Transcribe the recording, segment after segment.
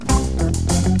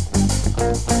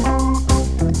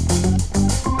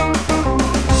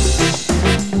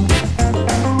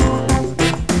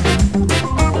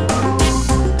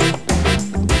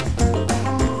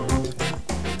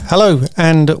Hello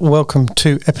and welcome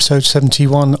to episode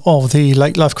 71 of the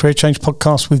Late Life Career Change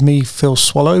podcast with me, Phil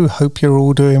Swallow. Hope you're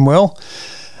all doing well.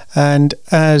 And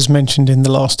as mentioned in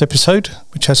the last episode,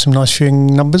 which has some nice viewing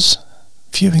numbers.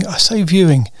 I say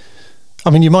viewing. I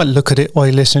mean, you might look at it while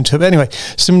you're listening to it. But anyway,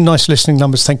 some nice listening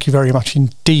numbers. Thank you very much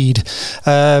indeed.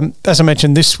 As I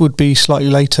mentioned, this would be slightly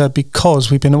later because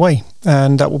we've been away.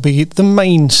 And that will be the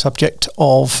main subject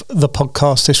of the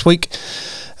podcast this week.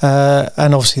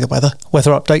 And obviously the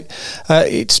weather update.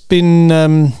 It's been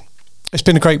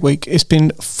a great week. It's been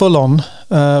full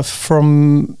on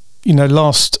from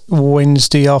last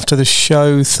Wednesday after the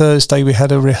show. Thursday we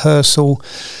had a rehearsal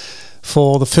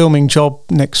for the filming job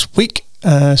next week.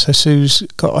 So Sue's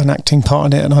got an acting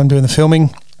part in it, and I'm doing the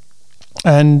filming.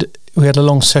 And we had a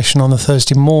long session on the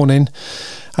Thursday morning,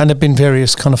 and there've been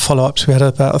various kind of follow-ups. We had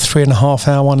about a 3.5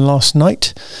 hour one last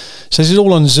night. So this is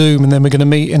all on Zoom, and then we're going to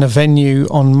meet in a venue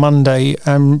on Monday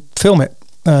and film it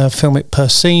per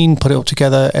scene, put it all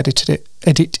together, edit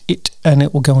it, and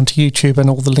it will go onto YouTube, and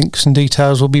all the links and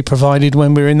details will be provided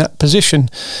when we're in that position.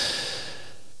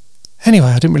 Anyway,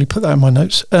 I didn't really put that in my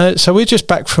notes. So we're just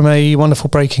back from a wonderful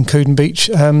break in Couden Beach,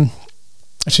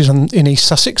 which is in East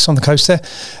Sussex on the coast there.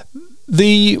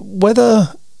 The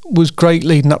weather was great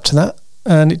leading up to that.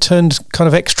 And it turned kind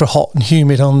of extra hot and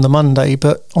humid on the Monday,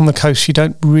 but on the coast you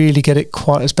don't really get it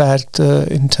quite as bad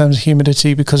in terms of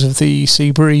humidity because of the sea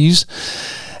breeze.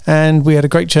 And we had a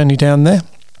great journey down there.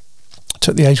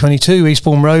 Took the A22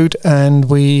 Eastbourne Road, and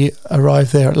we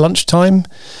arrived there at lunchtime.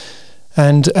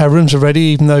 And our rooms are ready,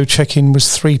 even though check-in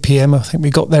was 3 p.m. I think we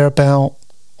got there about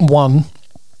 1,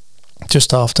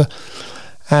 just after.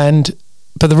 But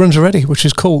the rooms are ready, which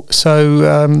is cool.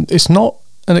 So it's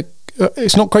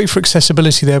not great for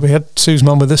accessibility there. We had Sue's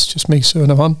mum with us, just me, Sue and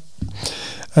her mum.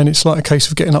 And it's like a case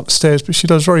of getting up the stairs, but she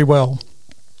does very well.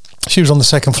 She was on the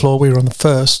second floor, we were on the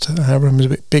first. Our room was a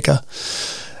bit bigger,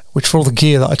 which for all the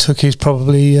gear that I took is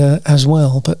probably as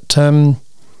well. But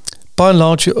by and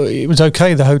large, it was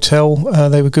okay, the hotel.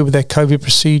 They were good with their COVID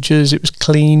procedures. It was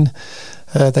clean.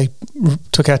 They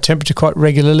took our temperature quite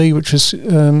regularly, which was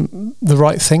the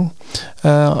right thing.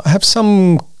 I have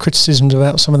some criticisms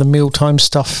about some of the mealtime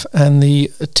stuff and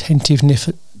the attentiveness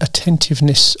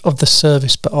of the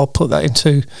service, but I'll put that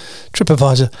into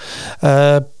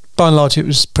TripAdvisor. By and large, it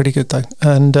was pretty good though,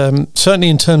 and certainly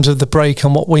in terms of the break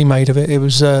and what we made of it, it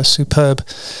was superb.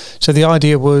 So the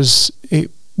idea was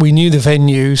we knew the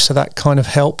venue, so that kind of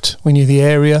helped. We knew the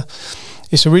area.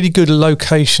 It's a really good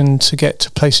location to get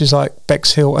to places like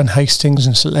Bexhill and Hastings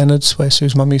and St Leonard's, where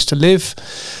Sue's mum used to live.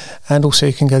 And also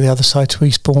you can go the other side to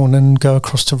Eastbourne and go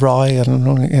across to Rye.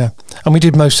 And we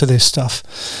did most of this stuff.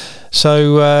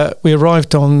 So we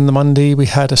arrived on the Monday. We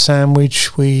had a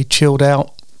sandwich. We chilled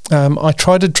out. I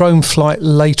tried a drone flight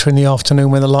later in the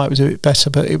afternoon when the light was a bit better,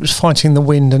 but it was fighting the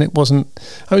wind and it was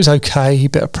okay, a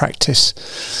bit of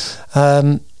practice.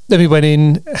 Then we went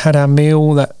in, had our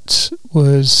meal. That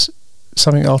was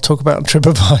something I'll talk about on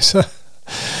TripAdvisor.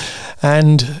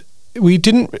 And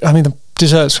the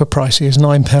desserts were pricey. It was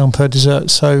 £9 per dessert.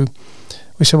 So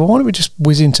we said, well, why don't we just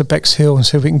whiz into Bexhill and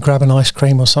see if we can grab an ice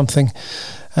cream or something.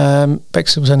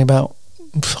 Bexhill was only about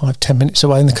 5-10 minutes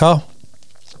away in the car.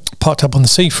 Parked up on the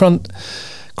seafront,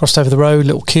 crossed over the road,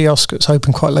 little kiosk that's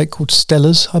open quite late called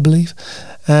Stella's, I believe.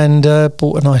 And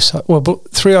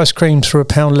bought 3 ice creams for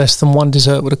 £1 less than one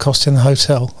dessert would have cost in the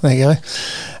hotel. There you go.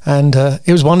 And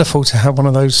it was wonderful to have one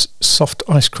of those soft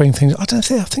ice cream things. I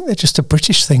think they're just a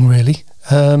British thing, really.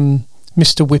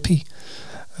 Mr. Whippy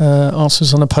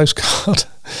answers on a postcard,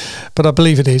 but I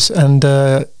believe it is. And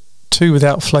 2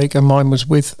 without flake, and mine was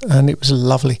with, and it was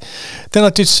lovely. Then I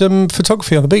did some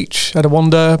photography on the beach. Had a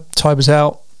wander. Tide was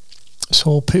out.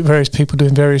 Saw various people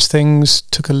doing various things.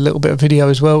 Took a little bit of video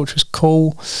as well, which was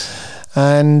cool.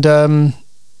 And I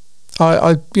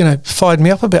fired me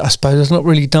up a bit, I suppose. I've not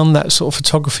really done that sort of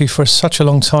photography for such a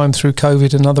long time through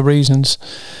COVID and other reasons.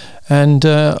 And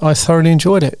I thoroughly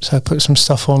enjoyed it. So I put some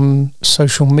stuff on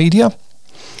social media.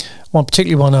 One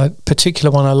particular one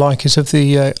I like is of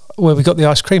the where we got the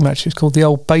ice cream. Actually, it's called the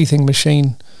Old Bathing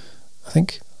Machine, I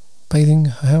think. Bathing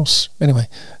house. Anyway,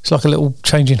 it's like a little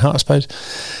changing hut, I suppose.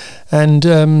 And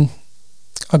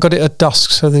I got it at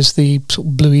dusk, so there's the sort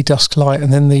of bluey dusk light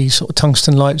and then the sort of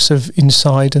tungsten lights of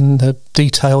inside and the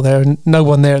detail there, and no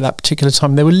one there at that particular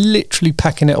time. They were literally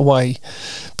packing it away,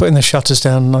 putting the shutters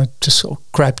down, and I just sort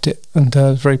of grabbed it and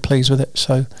was very pleased with it.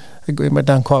 So it went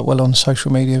down quite well on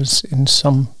social media in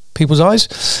some people's eyes.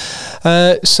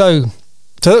 So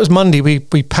that was Monday.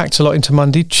 We packed a lot into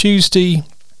Monday. Tuesday,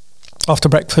 after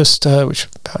breakfast, which was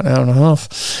about an hour and a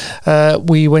half,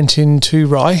 we went into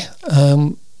Rye.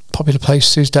 popular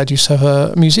place. Whose dad used to have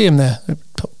a museum there,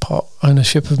 part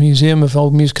ownership of a museum of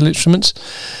old musical instruments.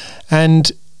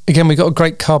 And again, we got a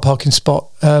great car parking spot.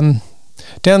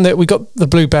 Down there, we got the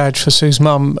blue badge for Sue's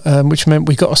mum, which meant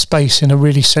we got a space in a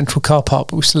really central car park,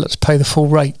 but we still had to pay the full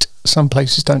rate. Some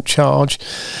places don't charge.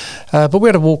 But we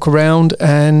had a walk around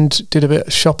and did a bit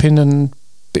of shopping and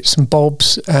bits and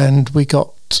bobs, and we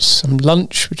got some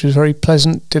lunch, which was very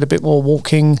pleasant, did a bit more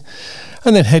walking,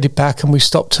 and then headed back, and we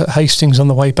stopped at Hastings on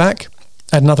the way back,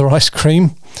 had another ice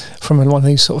cream from one of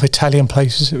these sort of Italian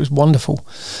places. It was wonderful.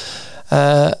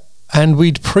 And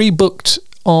we'd pre-booked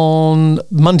on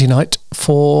Monday night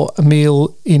for a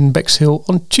meal in Bexhill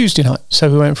on Tuesday night. So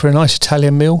we went for a nice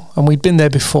Italian meal, and we'd been there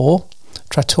before,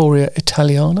 Trattoria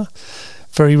Italiana,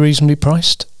 very reasonably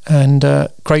priced, and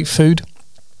great food.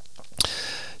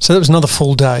 So that was another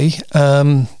full day.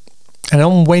 And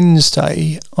on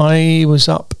Wednesday, I was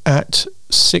up at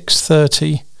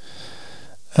 6:30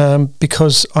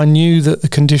 because I knew that the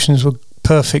conditions were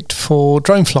perfect for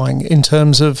drone flying in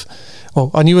terms of,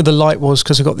 well, I knew where the light was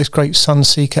because I got this great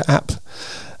Sunseeker app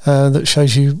that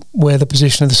shows you where the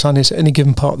position of the sun is at any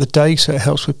given part of the day, so it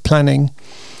helps with planning.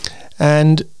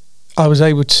 And I was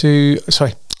able to,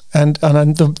 and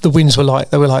the winds were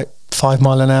light. They were like 5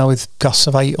 mile an hour with gusts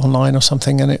of 8 or 9 or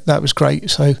something, and that was great.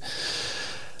 So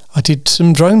I did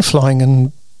some drone flying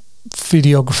and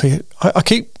videography. I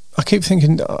keep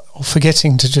thinking or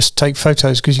forgetting to just take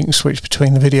photos because you can switch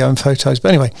between the video and photos. But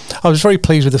anyway, I was very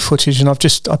pleased with the footage, and I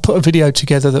put a video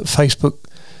together that Facebook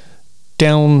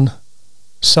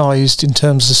downsized in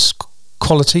terms of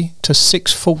quality to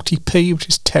 640p, which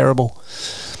is terrible.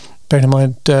 Bearing in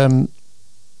mind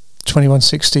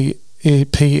 2160p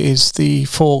is the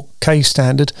 4K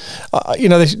standard.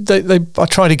 I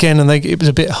tried again, and it was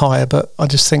a bit higher, but I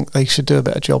just think they should do a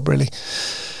better job, really.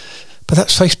 But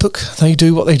that's Facebook. They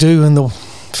do what they do, and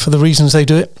for the reasons they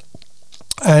do it.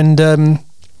 And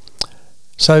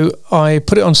so I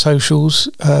put it on socials,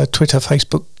 Twitter,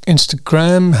 Facebook,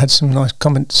 Instagram, had some nice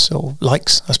comments or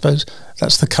likes, I suppose.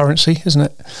 That's the currency, isn't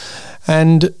it?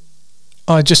 And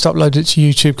I just uploaded it to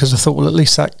YouTube because I thought, well, at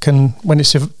least that can, when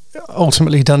it's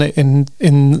ultimately done it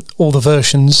in all the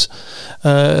versions,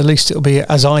 at least it'll be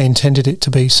as I intended it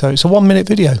to be. So it's a 1 minute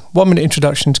video, 1 minute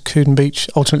introduction to Cooden Beach.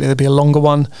 Ultimately there'll be a longer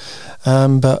one,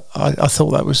 but I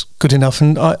thought that was good enough,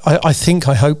 and I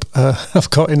hope I've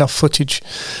got enough footage.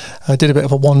 I did a bit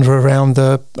of a wander around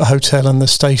the hotel and the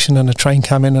station and a train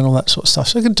coming and all that sort of stuff,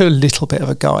 so I can do a little bit of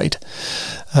a guide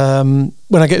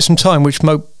when I get some time, which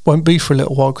won't be for a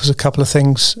little while because a couple of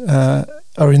things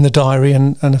are in the diary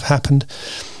and have happened.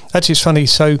 Actually, it's funny,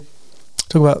 so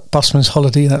talk about busman's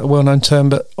holiday, that well-known term,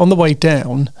 but on the way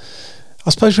down, I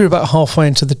suppose we were about halfway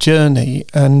into the journey,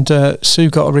 and Sue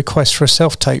got a request for a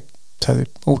self-tape, so the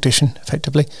audition,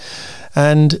 effectively,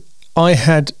 and I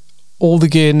had all the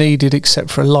gear needed except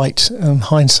for a light. In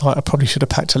hindsight, I probably should have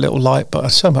packed a little light, but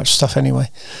so much stuff anyway.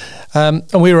 And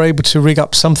we were able to rig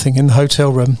up something in the hotel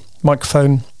room,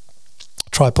 microphone,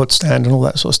 tripod stand and all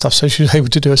that sort of stuff, so she was able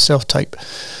to do a self-tape.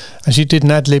 And she did an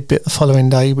ad-lib bit the following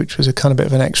day, which was a kind of bit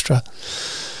of an extra.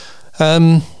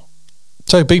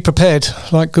 So be prepared,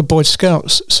 like good Boy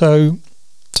Scouts. So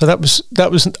that was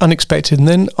unexpected. And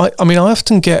then I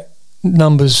often get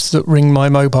numbers that ring my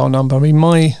mobile number. I mean,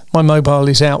 my mobile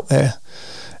is out there,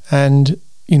 and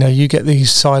you get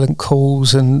these silent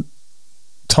calls and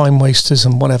time wasters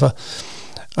and whatever.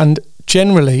 And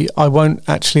generally, I won't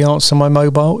actually answer my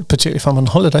mobile, particularly if I'm on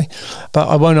holiday. But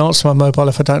I won't answer my mobile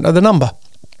if I don't know the number.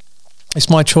 It's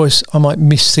my choice. I might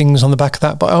miss things on the back of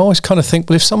that, but I always kind of think,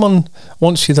 well, if someone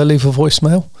wants you, they'll leave a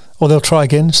voicemail, or they'll try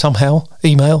again somehow,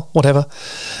 email, whatever.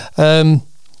 And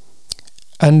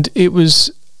it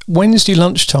was Wednesday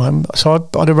lunchtime, so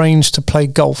I'd arranged to play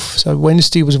golf. So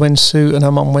Wednesday was when Sue and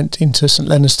her mum went into St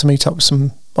Leonard's to meet up with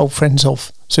some old friends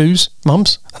of Sue's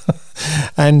mum's,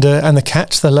 and the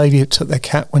cat, the lady that took their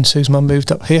cat when Sue's mum moved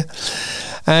up here.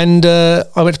 And I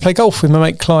went to play golf with my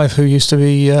mate Clive, who used to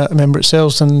be a member at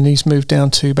Selsdon, and he's moved down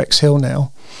to Bexhill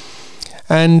now.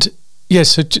 And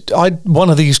yes, one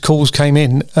of these calls came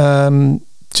in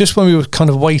just when we were kind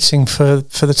of waiting for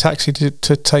the taxi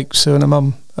to take Sue and her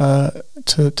mum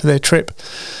to their trip.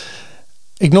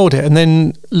 Ignored it, and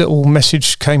then a little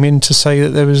message came in to say that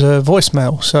there was a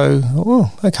voicemail. So,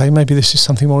 okay, maybe this is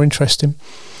something more interesting.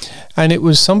 And it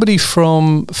was somebody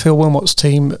from Phil Wilmot's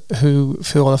team, who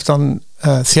Phil I've done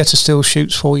theatre still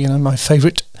shoots for, my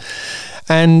favourite.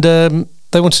 And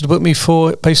they wanted to book me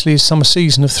for basically a summer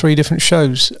season of 3 different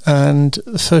shows. And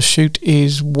the first shoot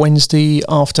is Wednesday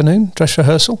afternoon, dress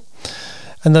rehearsal.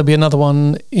 And there'll be another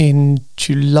one in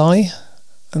July.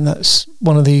 And that's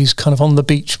one of these kind of on the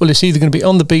beach. Well, it's either going to be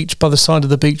on the beach, by the side of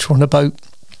the beach, or on a boat.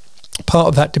 Part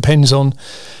of that depends on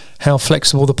how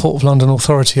flexible the Port of London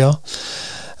Authority are.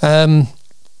 And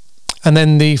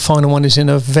then the final one is in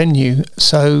a venue.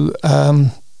 So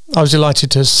I was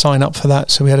delighted to sign up for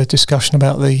that. So we had a discussion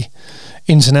about the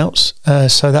ins and outs.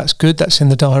 So that's good. That's in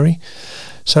the diary.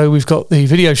 So we've got the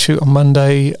video shoot on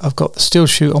Monday. I've got the still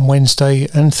shoot on Wednesday,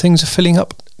 and things are filling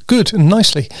up good and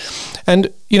nicely.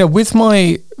 And, with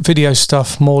my video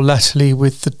stuff more latterly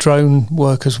with the drone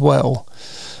work as well,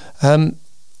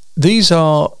 these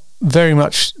are very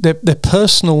much, they're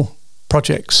personal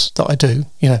projects that I do.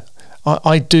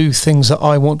 I do things that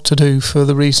I want to do for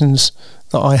the reasons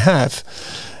that I have.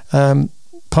 Part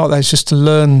of that is just to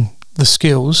learn the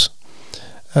skills,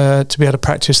 to be able to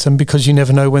practice them, because you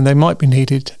never know when they might be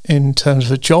needed in terms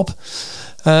of a job.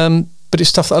 But it's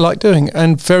stuff that I like doing,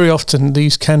 and very often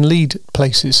these can lead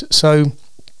places. So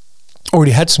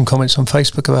already had some comments on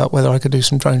Facebook about whether I could do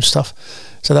some drone stuff.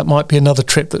 So that might be another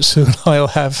trip that Sue and I'll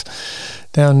have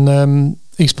down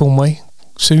Eastbourne Way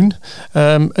soon.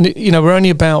 And we're only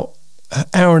about an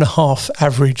hour and a half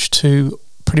average to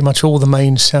pretty much all the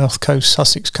main South Coast,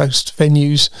 Sussex Coast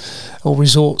venues, or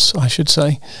resorts, I should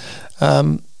say.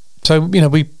 So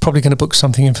we're probably going to book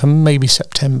something in for maybe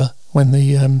September when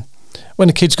the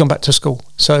kids gone back to school.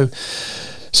 So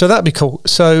that'd be cool.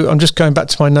 So I'm just going back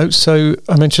to my notes. So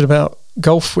I mentioned about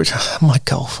golf, which my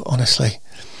golf, honestly.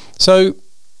 So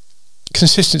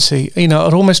consistency, I'd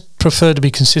almost prefer to be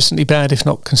consistently bad, if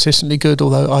not consistently good,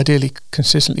 although ideally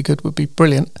consistently good would be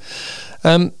brilliant.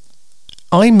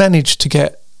 I managed to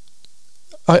get,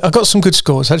 I got some good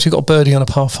scores. I actually got a birdie on a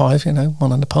par 5,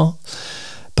 1 under par.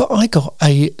 But I got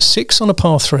a 6 on a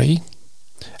par 3,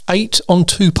 8 on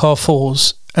 2 par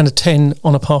 4s, and a 10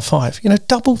 on a par 5.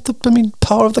 Double the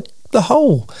par of the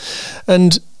hole.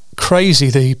 And crazy,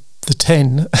 the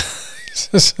 10.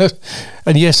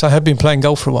 And yes, I have been playing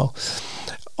golf for a while.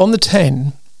 On the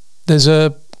 10, there's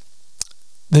the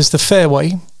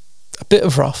fairway, a bit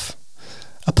of rough,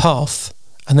 a path,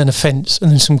 and then a fence,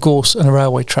 and then some gorse and a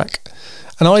railway track.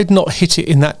 And I'd not hit it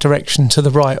in that direction to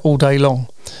the right all day long.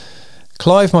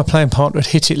 Clive, my playing partner,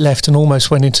 had hit it left and almost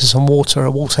went into some water,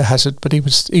 a water hazard, but he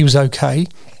was okay. And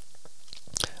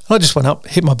I just went up,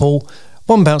 hit my ball,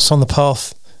 one bounce on the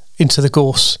path into the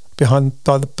gorse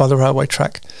by the railway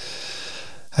track.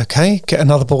 Okay, get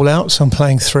another ball out, so I'm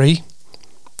playing 3.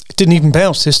 It didn't even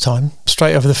bounce this time,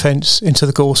 straight over the fence into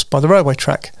the gorse by the railway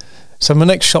track. So my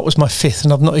next shot was my 5th,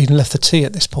 and I've not even left the tee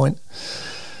at this point.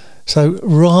 So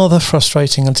rather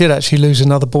frustrating. I did actually lose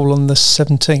another ball on the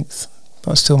 17th.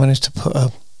 But I still managed to put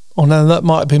no, that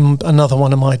might have been another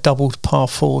one of my doubled par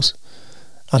 4s.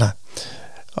 I don't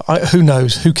know. Who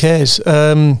knows? Who cares?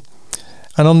 And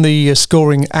on the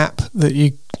scoring app that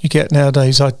you get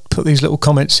nowadays, I put these little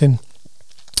comments in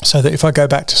so that if I go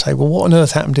back to say, well, what on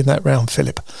earth happened in that round,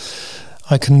 Philip?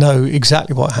 I can know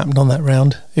exactly what happened on that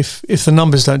round. If the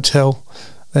numbers don't tell,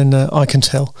 then I can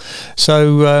tell.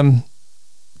 So,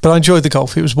 but I enjoyed the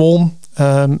golf. It was warm.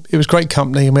 It was great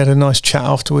company, and we had a nice chat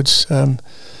afterwards,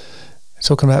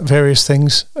 talking about various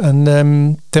things. And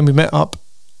then we met up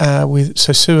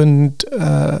so Sue and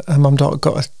her mum and dad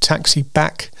got a taxi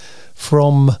back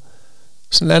from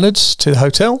St Leonard's to the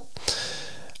hotel.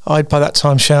 I'd by that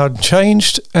time showered and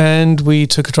changed, and we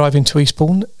took a drive into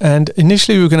Eastbourne. And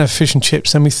initially we were going to have fish and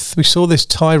chips, then we saw this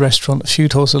Thai restaurant a few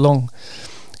doors along.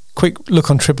 Quick look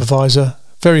on TripAdvisor,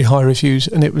 very high reviews,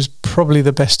 and it was probably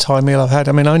the best Thai meal I've had.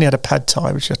 I only had a pad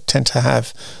Thai, which I tend to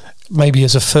have maybe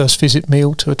as a first visit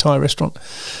meal to a Thai restaurant.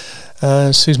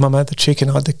 Sue's mum had the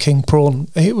chicken, I had the king prawn.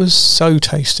 It was so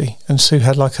tasty, and Sue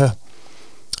had like a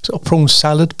sort of prawn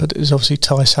salad, but it was obviously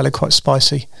Thai salad, quite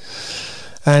spicy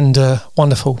and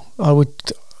wonderful. I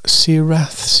would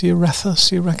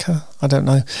Siraka, I don't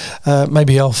know.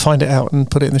 Maybe I'll find it out and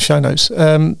put it in the show notes.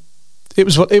 It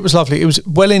was lovely. It was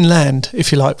well inland,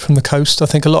 if you like, from the coast. I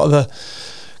think a lot of the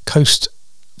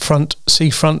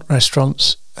seafront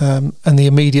restaurants and the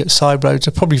immediate side roads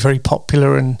are probably very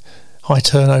popular and high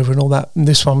turnover and all that. And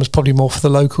this one was probably more for the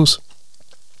locals.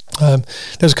 There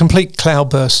was a complete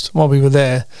cloudburst while we were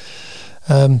there.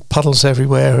 Puddles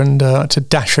everywhere, and I had to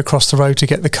dash across the road to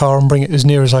get the car and bring it as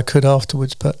near as I could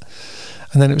afterwards.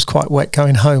 And then it was quite wet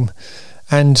going home.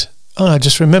 And I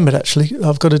just remembered, actually,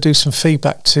 I've got to do some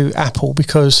feedback to Apple,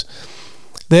 because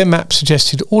their map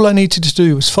suggested all I needed to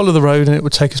do was follow the road and it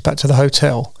would take us back to the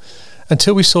hotel,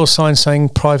 until we saw a sign saying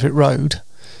private road,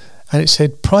 and it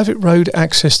said private road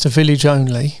access to village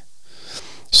only.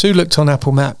 Sue looked on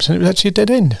Apple Maps and it was actually a dead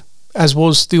end, as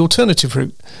was the alternative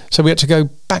route. So we had to go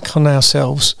back on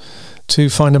ourselves to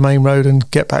find a main road and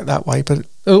get back that way. But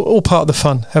all part of the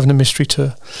fun, having a mystery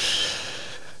tour.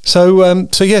 So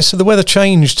the weather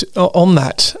changed on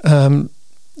that.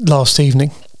 last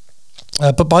evening.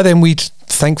 But by then we'd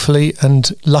thankfully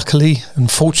and luckily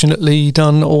and fortunately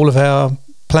done all of our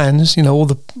plans.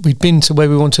 We'd been to where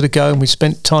we wanted to go, and we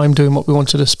spent time doing what we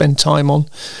wanted to spend time on.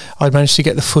 I'd managed to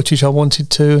get the footage I wanted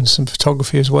to, and some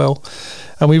photography as well.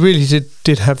 And we really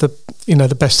did have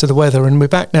the best of the weather. And we're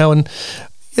back now, and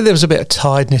there was a bit of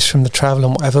tiredness from the travel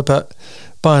and whatever, but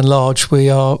by and large we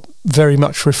are very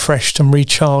much refreshed and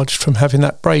recharged from having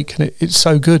that break. And it's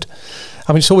so good.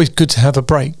 I mean, it's always good to have a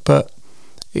break, but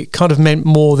it kind of meant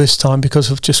more this time because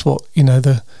of just what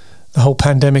the whole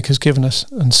pandemic has given us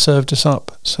and served us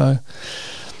up. So,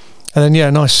 and then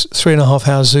a nice 3.5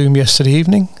 hour Zoom yesterday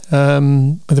evening,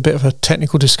 with a bit of a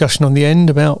technical discussion on the end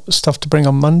about stuff to bring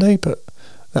on Monday, but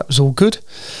that was all good.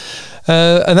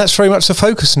 And that's very much the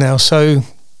focus now. So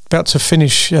about to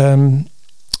finish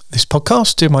this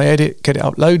podcast, do my edit, get it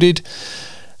uploaded.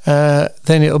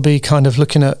 Then it'll be kind of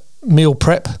looking at meal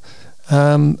prep,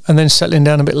 and then settling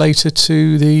down a bit later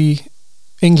to the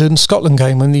England-Scotland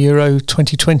game in the Euro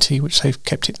 2020, which they've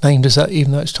kept it named as that,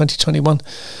 even though it's 2021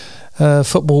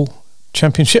 football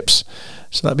championships.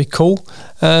 So that'd be cool.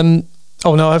 I've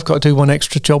got to do one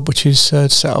extra job, which is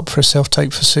set up for a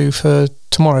self-tape for Sue for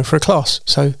tomorrow for a class.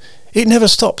 So it never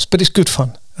stops, but it's good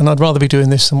fun. And I'd rather be doing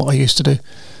this than what I used to do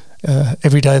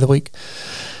every day of the week.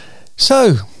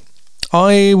 So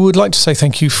I would like to say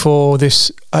thank you for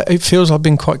this. It feels I've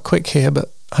been quite quick here,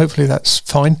 but hopefully that's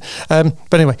fine.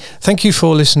 But anyway, thank you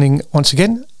for listening once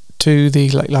again to the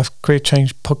Late Life Career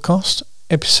Change podcast,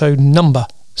 episode number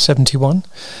 71.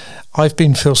 I've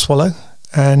been Phil Swallow,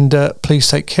 and please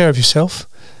take care of yourself.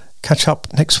 Catch up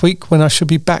next week when I should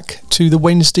be back to the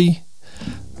Wednesday.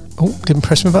 Oh, didn't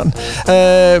press my button.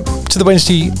 To the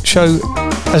Wednesday show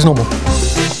as normal.